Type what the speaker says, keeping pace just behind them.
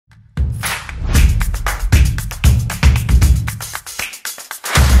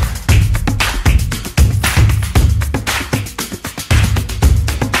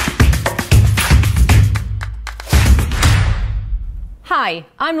Hi,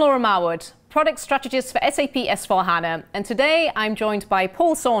 I'm Laura Marwood, Product Strategist for SAP S/4HANA, and today I'm joined by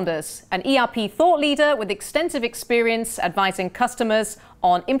Paul Saunders, an ERP thought leader with extensive experience advising customers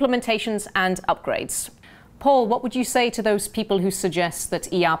on implementations and upgrades. Paul, what would you say to those people who suggest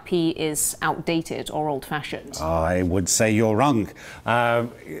that ERP is outdated or old-fashioned? I would say you're wrong.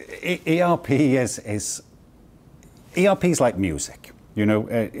 ERP is like music. You know,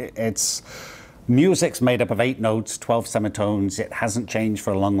 music's made up of 8 notes, 12 semitones. It hasn't changed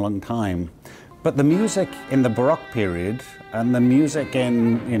for a long, long time. But the music in the Baroque period and the music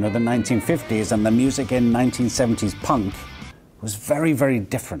in, the 1950s and the music in 1970s punk was very, very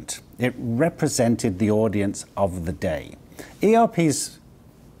different. It represented the audience of the day. ERP's,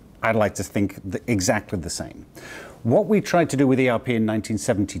 I'd like to think, exactly the same. What we tried to do with ERP in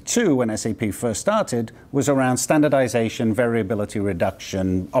 1972 when SAP first started was around standardization, variability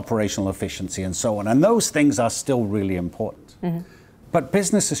reduction, operational efficiency, and so on. And those things are still really important. Mm-hmm. But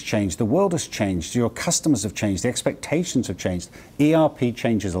business has changed, the world has changed, your customers have changed, the expectations have changed. ERP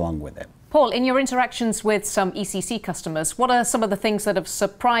changes along with it. Paul, in your interactions with some ECC customers, what are some of the things that have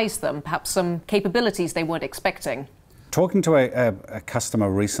surprised them, perhaps some capabilities they weren't expecting? Talking to a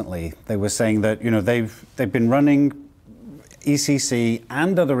customer recently, they were saying that they've been running ECC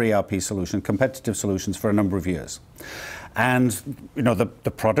and other ERP solutions, competitive solutions, for a number of years. And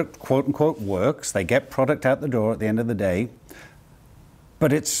the product, quote unquote, works. They get product out the door at the end of the day,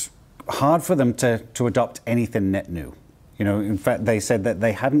 but it's hard for them to adopt anything net new. In fact, they said that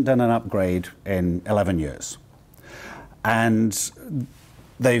they hadn't done an upgrade in 11 years. And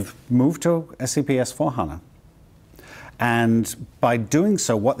they've moved to SAP S/4HANA. And by doing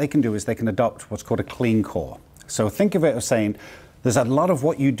so, what they can do is they can adopt what's called a clean core. So think of it as saying, there's a lot of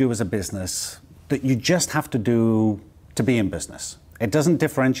what you do as a business that you just have to do to be in business. It doesn't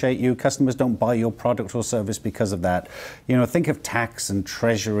differentiate you. Customers don't buy your product or service because of that. Think of tax and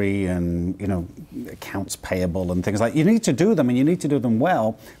treasury and, accounts payable and things like that. You need to do them and you need to do them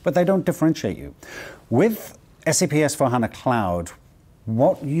well, but they don't differentiate you. With SAP S/4HANA Cloud,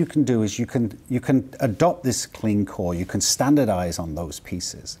 what you can do is you can adopt this clean core. You can standardize on those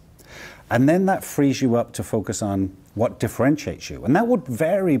pieces. And then that frees you up to focus on what differentiates you. And that would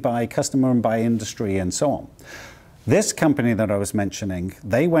vary by customer and by industry and so on. This company that I was mentioning,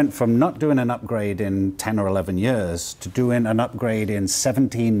 they went from not doing an upgrade in 10 or 11 years to doing an upgrade in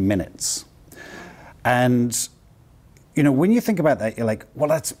 17 minutes. And, when you think about that, you're like, well,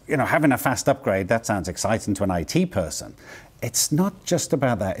 that's, having a fast upgrade, that sounds exciting to an IT person. It's not just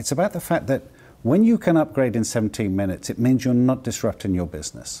about that. It's about the fact that when you can upgrade in 17 minutes, it means you're not disrupting your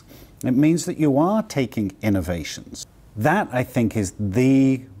business. It means that you are taking innovations. That, I think, is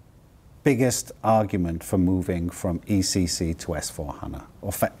the biggest argument for moving from ECC to S/4HANA,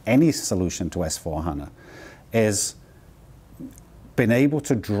 or for any solution to S/4HANA, is being able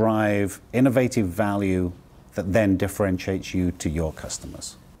to drive innovative value that then differentiates you to your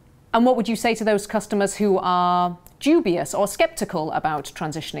customers. And what would you say to those customers who are dubious or skeptical about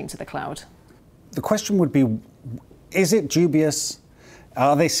transitioning to the cloud? The question would be, is it dubious?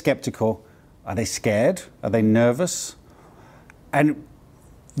 Are they skeptical? Are they scared? Are they nervous? And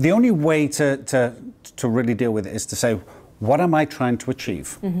the only way to really deal with it is to say, what am I trying to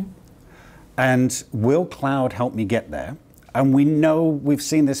achieve? Mm-hmm. And will cloud help me get there? And we know, we've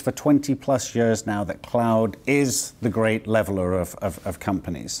seen this for 20 plus years now, that cloud is the great leveler of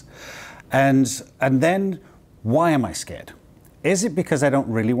companies. And then, why am I scared? Is it because I don't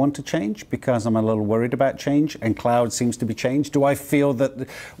really want to change? Because I'm a little worried about change and cloud seems to be changed? Do I feel that,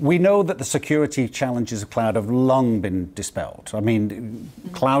 we know that the security challenges of cloud have long been dispelled. I mean,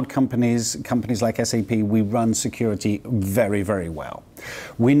 cloud companies like SAP, we run security very, very well.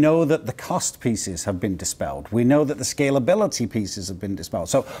 We know that the cost pieces have been dispelled. We know that the scalability pieces have been dispelled.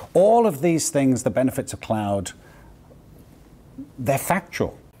 So all of these things, the benefits of cloud, they're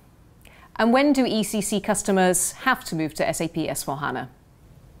factual. And when do ECC customers have to move to SAP S/4HANA?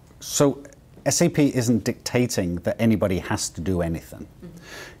 So SAP isn't dictating that anybody has to do anything.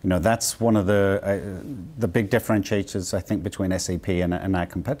 Mm-hmm. That's one of the big differentiators, I think, between SAP and our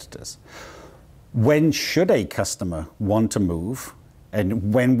competitors. When should a customer want to move,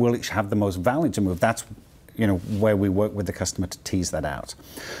 and when will it have the most value to move? That's where we work with the customer to tease that out.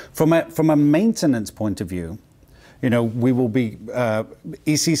 From a maintenance point of view, we will be,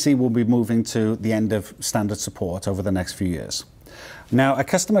 ECC will be moving to the end of standard support over the next few years. Now, a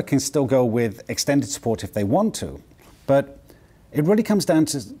customer can still go with extended support if they want to, but it really comes down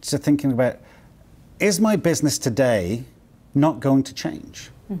to thinking about, is my business today not going to change?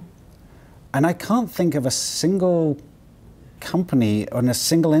 Mm. And I can't think of a single company or in a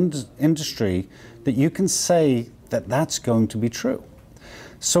single industry that you can say that that's going to be true.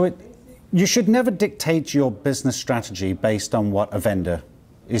 So you should never dictate your business strategy based on what a vendor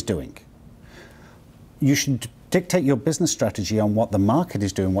is doing. You should dictate your business strategy on what the market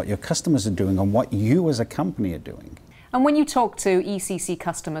is doing, what your customers are doing, and what you as a company are doing. And when you talk to ECC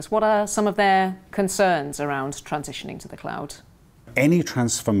customers, what are some of their concerns around transitioning to the cloud? Any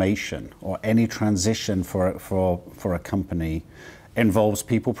transformation or any transition for a company involves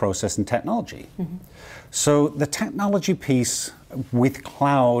people, process, and technology. Mm-hmm. So the technology piece with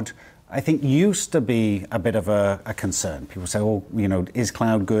cloud, I think, used to be a bit of a concern. People say, oh, you know, is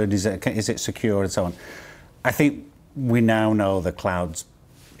cloud good? Is it secure? And so on. I think we now know the cloud's,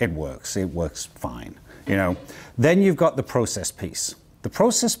 it works fine. You know, then you've got the process piece. The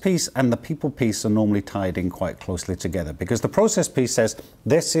process piece and the people piece are normally tied in quite closely together, because the process piece says,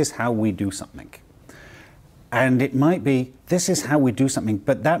 this is how we do something. And it might be, this is how we do something,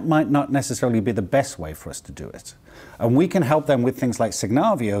 but that might not necessarily be the best way for us to do it. And we can help them with things like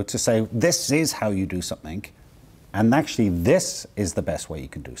Signavio to say, this is how you do something, and actually this is the best way you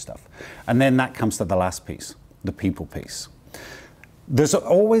can do stuff. And then that comes to the last piece, the people piece. There's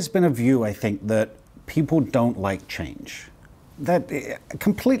always been a view, I think, that people don't like change. That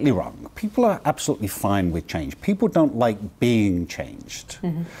completely wrong. People are absolutely fine with change. People don't like being changed.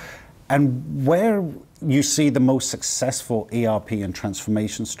 Mm-hmm. And where you see the most successful ERP and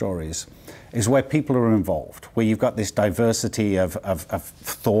transformation stories is where people are involved, where you've got this diversity of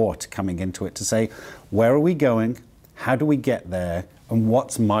thought coming into it to say, where are we going? How do we get there? And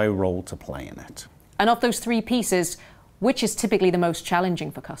what's my role to play in it? And of those three pieces, which is typically the most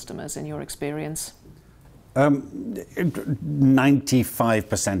challenging for customers in your experience?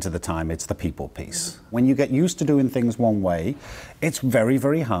 95% of the time, it's the people piece. When you get used to doing things one way, it's very,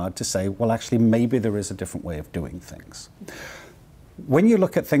 very hard to say, well, actually, maybe there is a different way of doing things. When you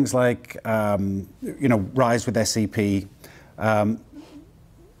look at things like, you know, Rise with SAP,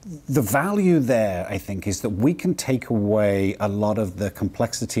 the value there, I think, is that we can take away a lot of the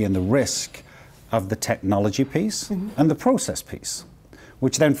complexity and the risk of the technology piece and the process piece,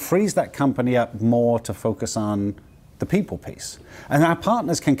 which then frees that company up more to focus on the people piece. And our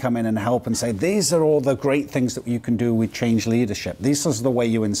partners can come in and help and say, these are all the great things that you can do with change leadership. This is the way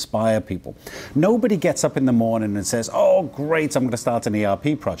you inspire people. Nobody gets up in the morning and says, oh, great, I'm going to start an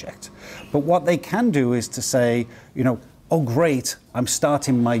ERP project. But what they can do is to say, you know, oh, great, I'm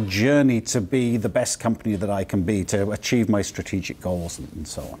starting my journey to be the best company that I can be, to achieve my strategic goals and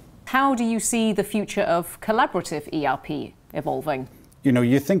so on. How do you see the future of collaborative ERP evolving? You know,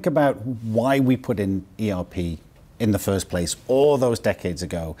 you think about why we put in ERP in the first place all those decades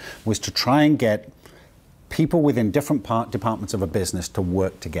ago was to try and get people within different departments of a business to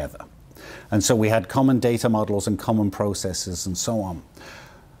work together. And so we had common data models and common processes and so on.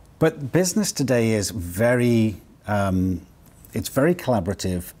 But business today is very, it's very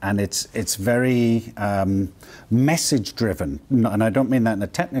collaborative, and it's very message driven. And I don't mean that in a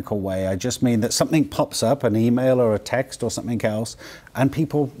technical way. I just mean that something pops up, an email or a text or something else, and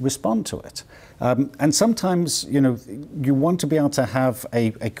people respond to it. And sometimes, you know, you want to be able to have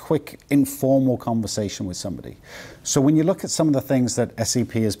a quick, informal conversation with somebody. So when you look at some of the things that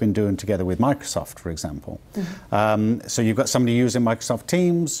SAP has been doing together with Microsoft, for example, so you've got somebody using Microsoft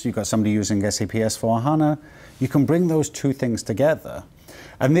Teams, you've got somebody using SAP S/4HANA, you can bring those two things together.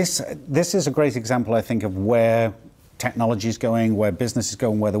 And this is a great example, I think, of where technology is going, where business is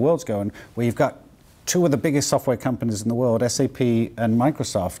going, where the world's going, where you've got two of the biggest software companies in the world, SAP and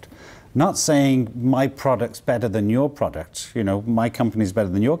Microsoft, not saying my product's better than your product, you know, my company's better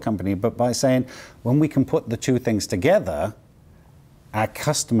than your company, but by saying when we can put the two things together, our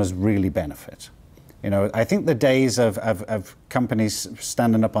customers really benefit. You know, I think the days of companies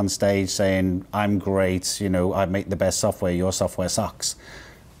standing up on stage saying, I'm great, you know, I make the best software, your software sucks,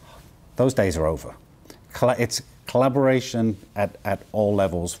 those days are over. It's collaboration at all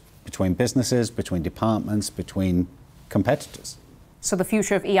levels, between businesses, between departments, between competitors. So the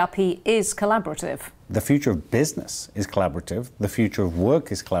future of ERP is collaborative? The future of business is collaborative. The future of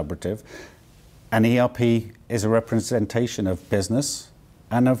work is collaborative. And ERP is a representation of business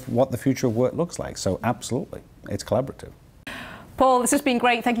and of what the future of work looks like. So absolutely, it's collaborative. Paul, this has been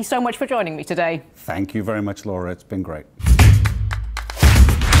great. Thank you so much for joining me today. Thank you very much, Laura. It's been great.